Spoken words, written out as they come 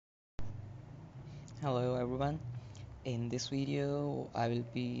Hello everyone. In this video I will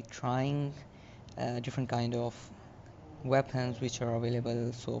be trying different kind of weapons which are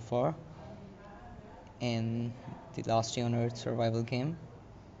available so far in the Last Day on Earth survival game.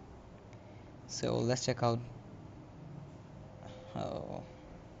 So let's check out how.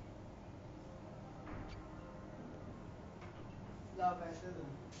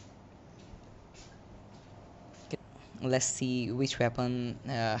 Let's see which weapon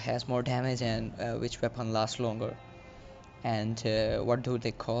has more damage and which weapon lasts longer and what do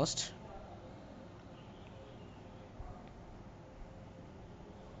they cost.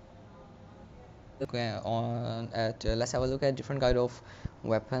 Okay, let's have a look at different kind of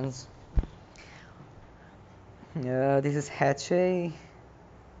weapons. This is hatchet.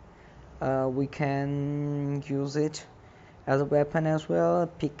 We can use it as a weapon as well.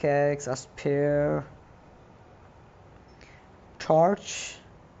 Pickaxe, a spear, torch,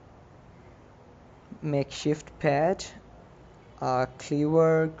 makeshift pad, a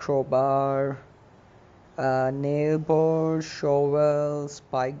cleaver, crowbar, a nail board, shovel,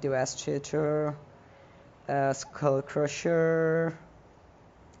 spike devastator, a skull crusher,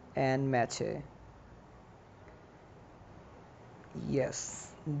 and machete.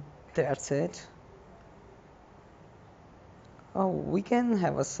 Yes, that's it. Oh, we can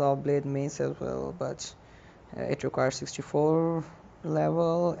have a saw blade mace as well, but it requires 64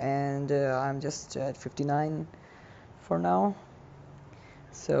 level and I'm just at 59 for now.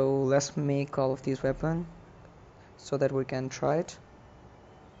 So let's make all of these weapons so that we can try it.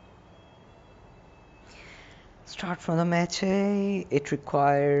 Start from the machete. It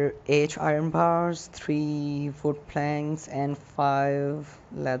requires 8 iron bars, 3 wood planks and 5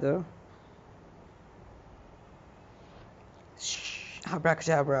 leather.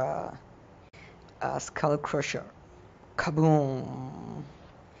 Abracadabra. A skull crusher. Kaboom.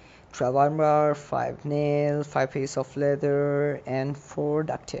 12 iron bar, 5 nails, 5 pieces of leather and 4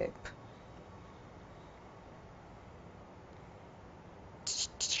 duct tape.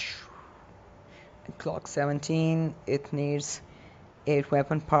 Clock 17. It needs 8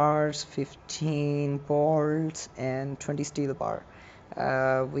 weapon parts, 15 bolts and 20 steel bar.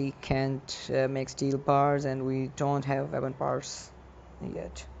 We can't make steel bars and we don't have weapon parts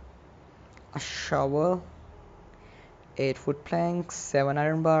yet. A shovel, 8 wood planks, 7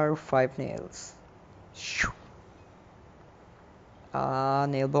 iron bar, 5 nails. A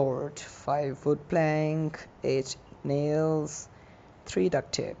nail board, 5 wood plank, 8 nails, 3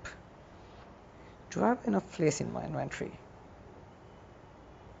 duct tape. Do I have enough place in my inventory?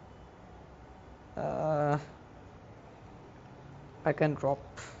 I can drop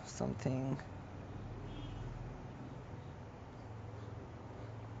something.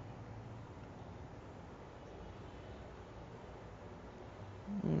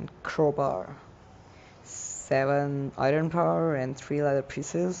 Crowbar, 7 iron bar and 3 leather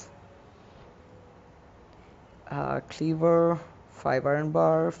pieces. Cleaver, 5 iron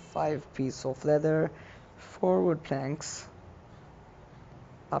bar, 5 pieces of leather, 4 wood planks.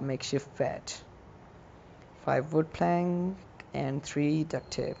 A makeshift bed, 5 wood plank and 3 duct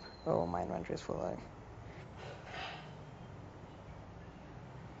tape. Oh, my inventory is full.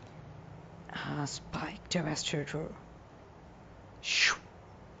 Spike devastator.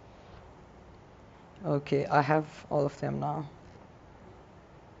 Okay, I have all of them now.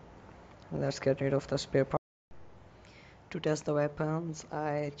 Let's get rid of the spare part. To test the weapons,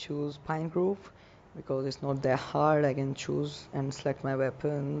 I choose Pine Grove because it's not that hard. I can choose and select my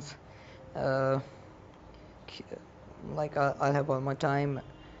weapons. Uh, like I'll have all my time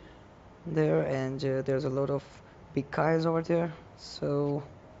there, and there's a lot of big guys over there. So,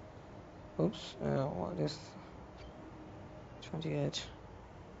 oops, what is 28?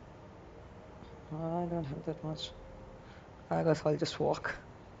 I don't have that much. I guess I'll just walk.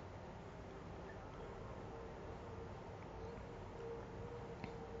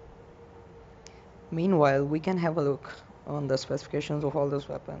 Meanwhile, we can have a look on the specifications of all those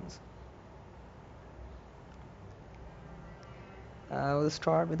weapons. We'll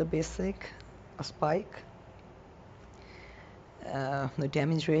start with the basic, a spike. The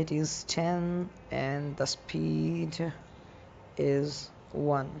damage rate is 10 and the speed is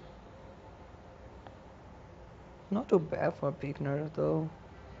 1. Not too bad for a beginner though.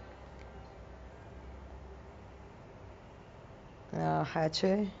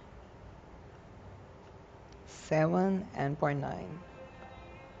 Hatchet 7 and 0.9.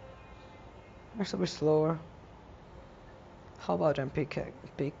 That's a bit slower. How about a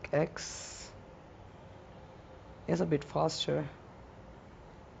pickaxe? It's a bit faster.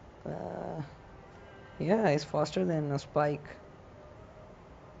 Yeah, it's faster than a spike.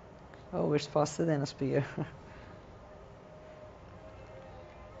 Oh, it's faster than a spear.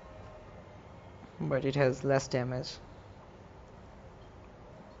 But it has less damage.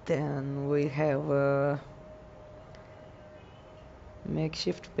 Then we have a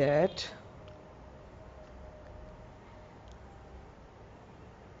makeshift bat.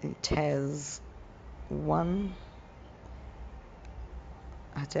 It has 1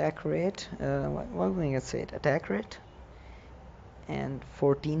 attack rate, what am I gonna say it? Attack rate and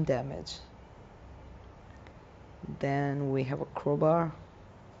 14 damage. Then we have a crowbar,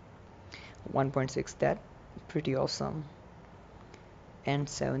 1.6, that pretty awesome, and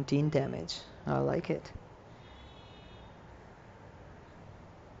 17 damage. I like it.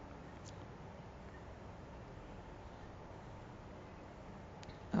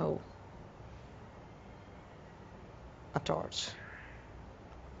 Oh, a torch,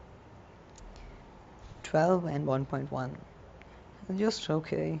 12 and 1.1, just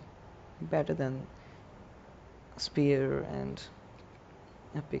okay, better than spear and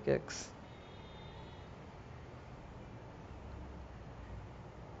a pickaxe.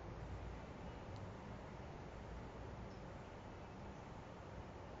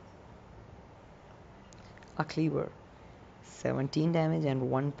 A cleaver, 17 damage and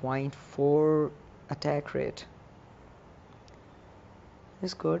 1.4 attack rate.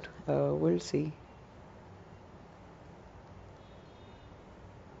 It's good. We'll see.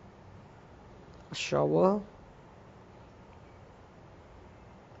 A shovel.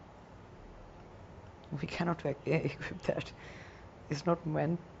 We cannot equip that. It's not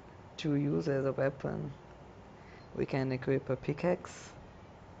meant to use as a weapon. We can equip a pickaxe,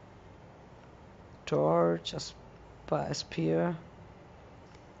 torch, a spear,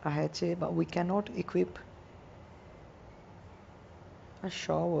 a hatchet, but we cannot equip a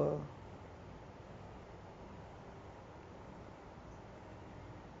shovel.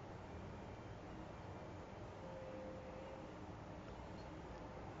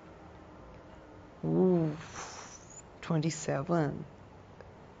 Ooh, 27.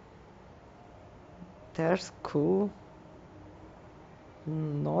 That's cool.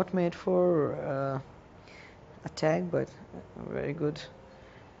 Not made for attack, but very good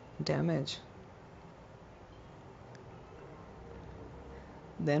damage.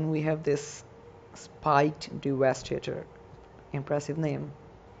 Then we have this spiked devastator. Impressive name.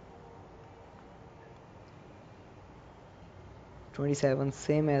 27,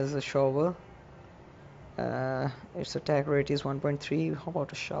 same as a shovel. Its attack rate is 1.3. How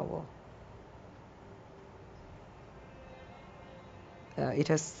about a shovel? It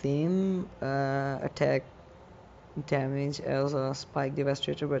has same attack damage as a spike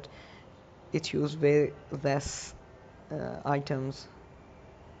devastator, but it uses way less items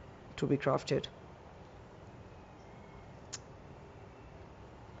to be crafted.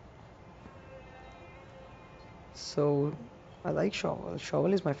 So I like shovel.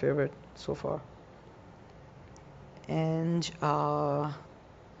 Shovel is my favorite so far. And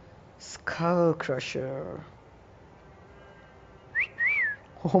skull crusher.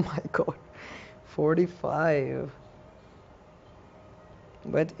 Oh my god, 45.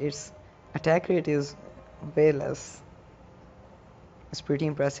 But its attack rate is way less. It's pretty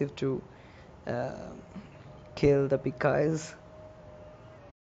impressive to uh, kill the big guys.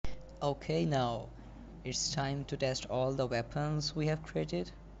 Okay, now it's time to test all the weapons we have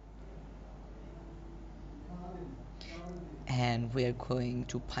created. And we are going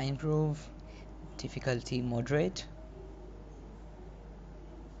to Pine Grove, difficulty moderate.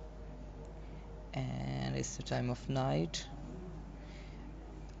 And it's the time of night.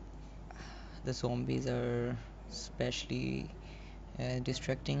 The zombies are especially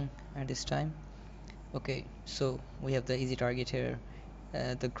distracting at this time. Okay, so we have the easy target here,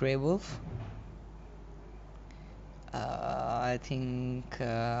 the Grey Wolf. I think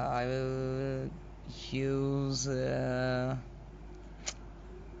I will use a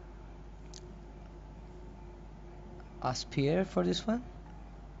spear for this one.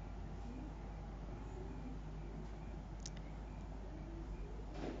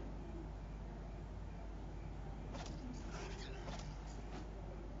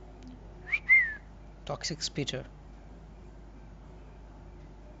 Toxic Spitter.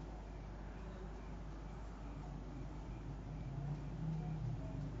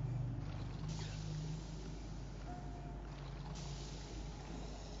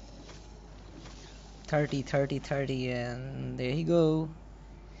 Thirty, 30, 30, and there you go.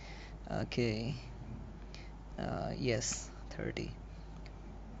 Okay. Yes, 30.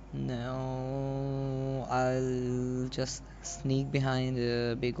 Now I'll just sneak behind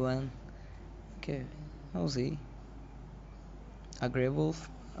the big one. Okay, how's he? A Grey Wolf.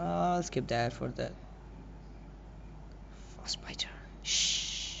 I'll skip that for that. Frostbiter.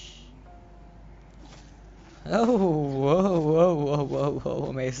 Shh. Oh, whoa, whoa, whoa, whoa, whoa,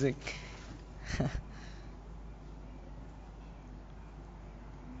 amazing.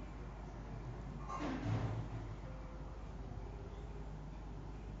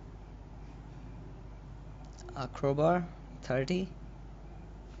 A crowbar, 30.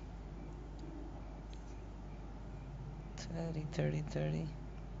 30, 30, 30.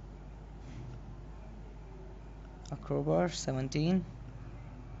 A crowbar, 17.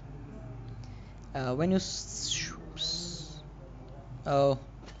 When you oh,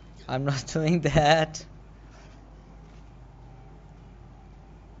 I'm not doing that.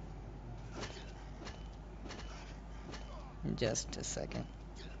 Just a second.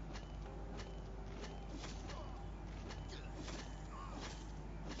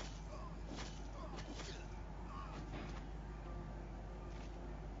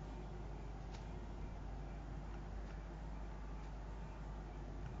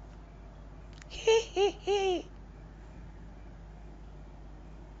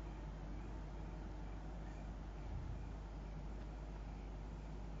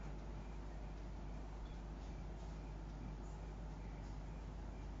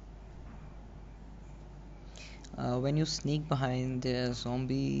 When you sneak behind a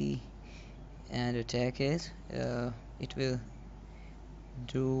zombie and attack it, it will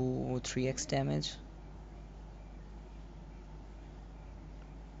do 3x damage.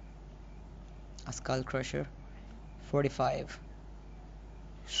 A skull crusher, 45.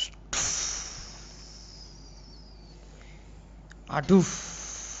 Adoof.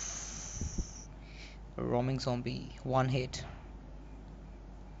 A roaming zombie, one hit.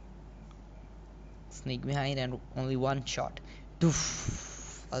 Sneak behind and only one shot.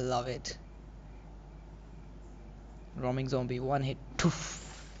 Doof. I love it. Roaming zombie, one hit. Doof.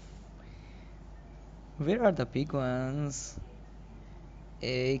 Where are the big ones?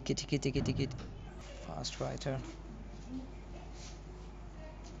 Hey, kitty, kitty, kitty, kitty. Fast fighter.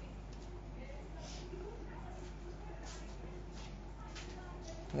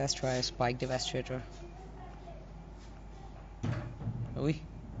 Let's try a spike devastator. Oui.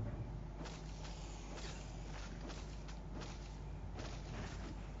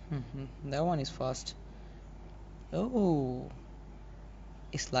 That one is fast. Oh,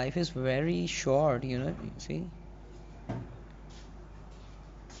 his life is very short, you know. You see?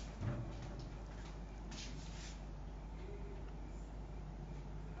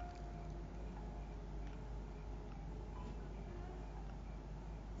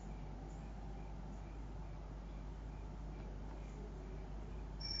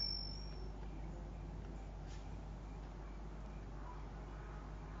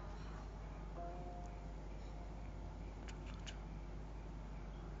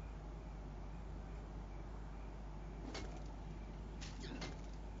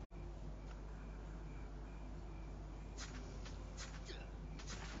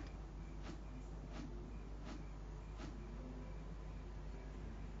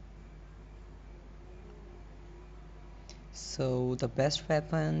 So the best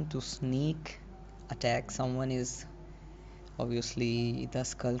weapon to sneak attack someone is obviously the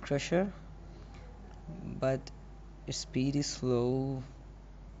skull crusher, but its speed is slow.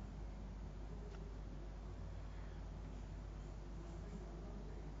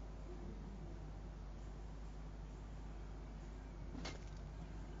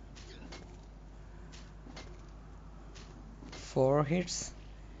 Four hits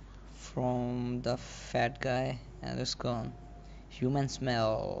from the fat guy and it's gone. Human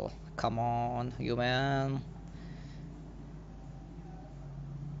smell. Come on, human.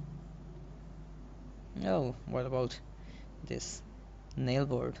 Oh, what about this nail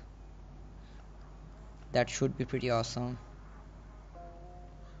board? That should be pretty awesome.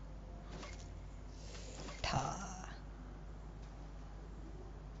 Ta.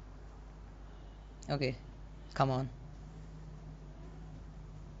 Okay, come on.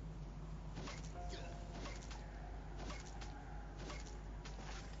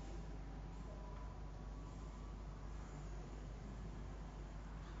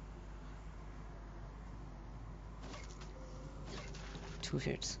 Two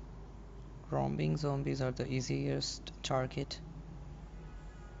hits. Roaming zombies are the easiest target.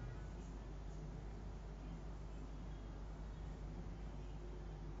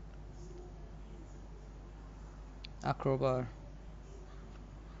 A crowbar.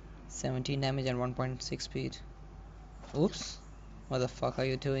 17 damage and 1.6 speed. Oops. What the fuck are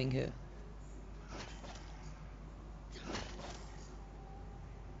you doing here?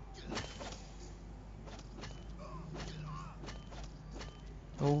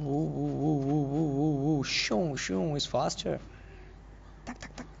 Oh, shoo, shoo is faster. Tak,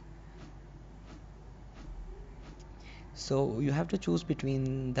 tak, tak. So you have to choose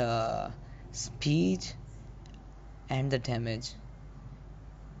between the speed and the damage.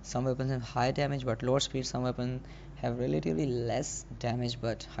 Some weapons have high damage but lower speed, some weapons have relatively less damage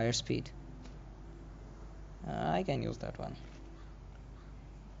but higher speed. I can use that one.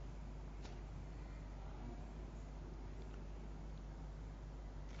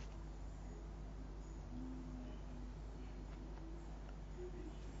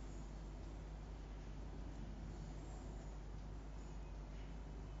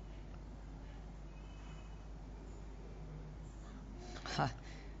 Ha,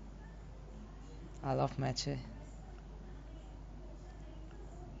 I love matches.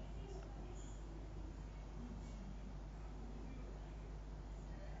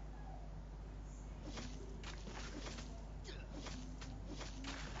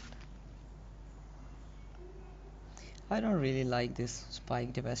 I don't really like this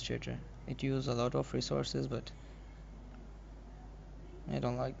spike devastator. It uses a lot of resources, but I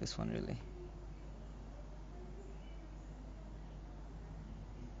don't like this one really.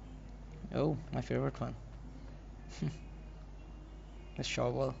 Oh, my favorite one. The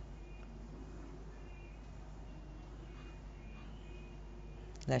shovel.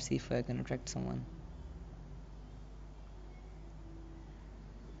 Let's see if I can attract someone.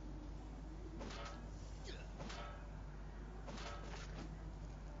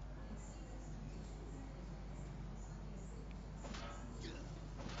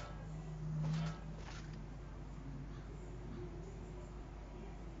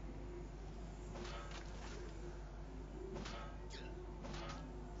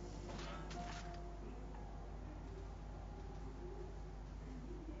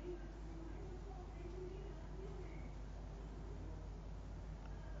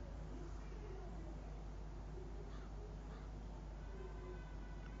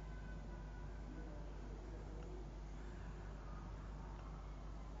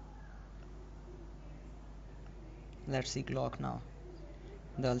 Let's see Glock now.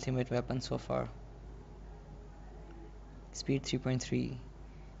 The ultimate weapon so far. Speed 3.3,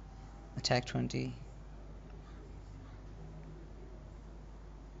 attack 20.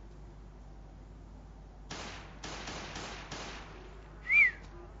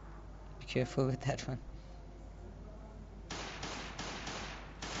 Be careful with that one.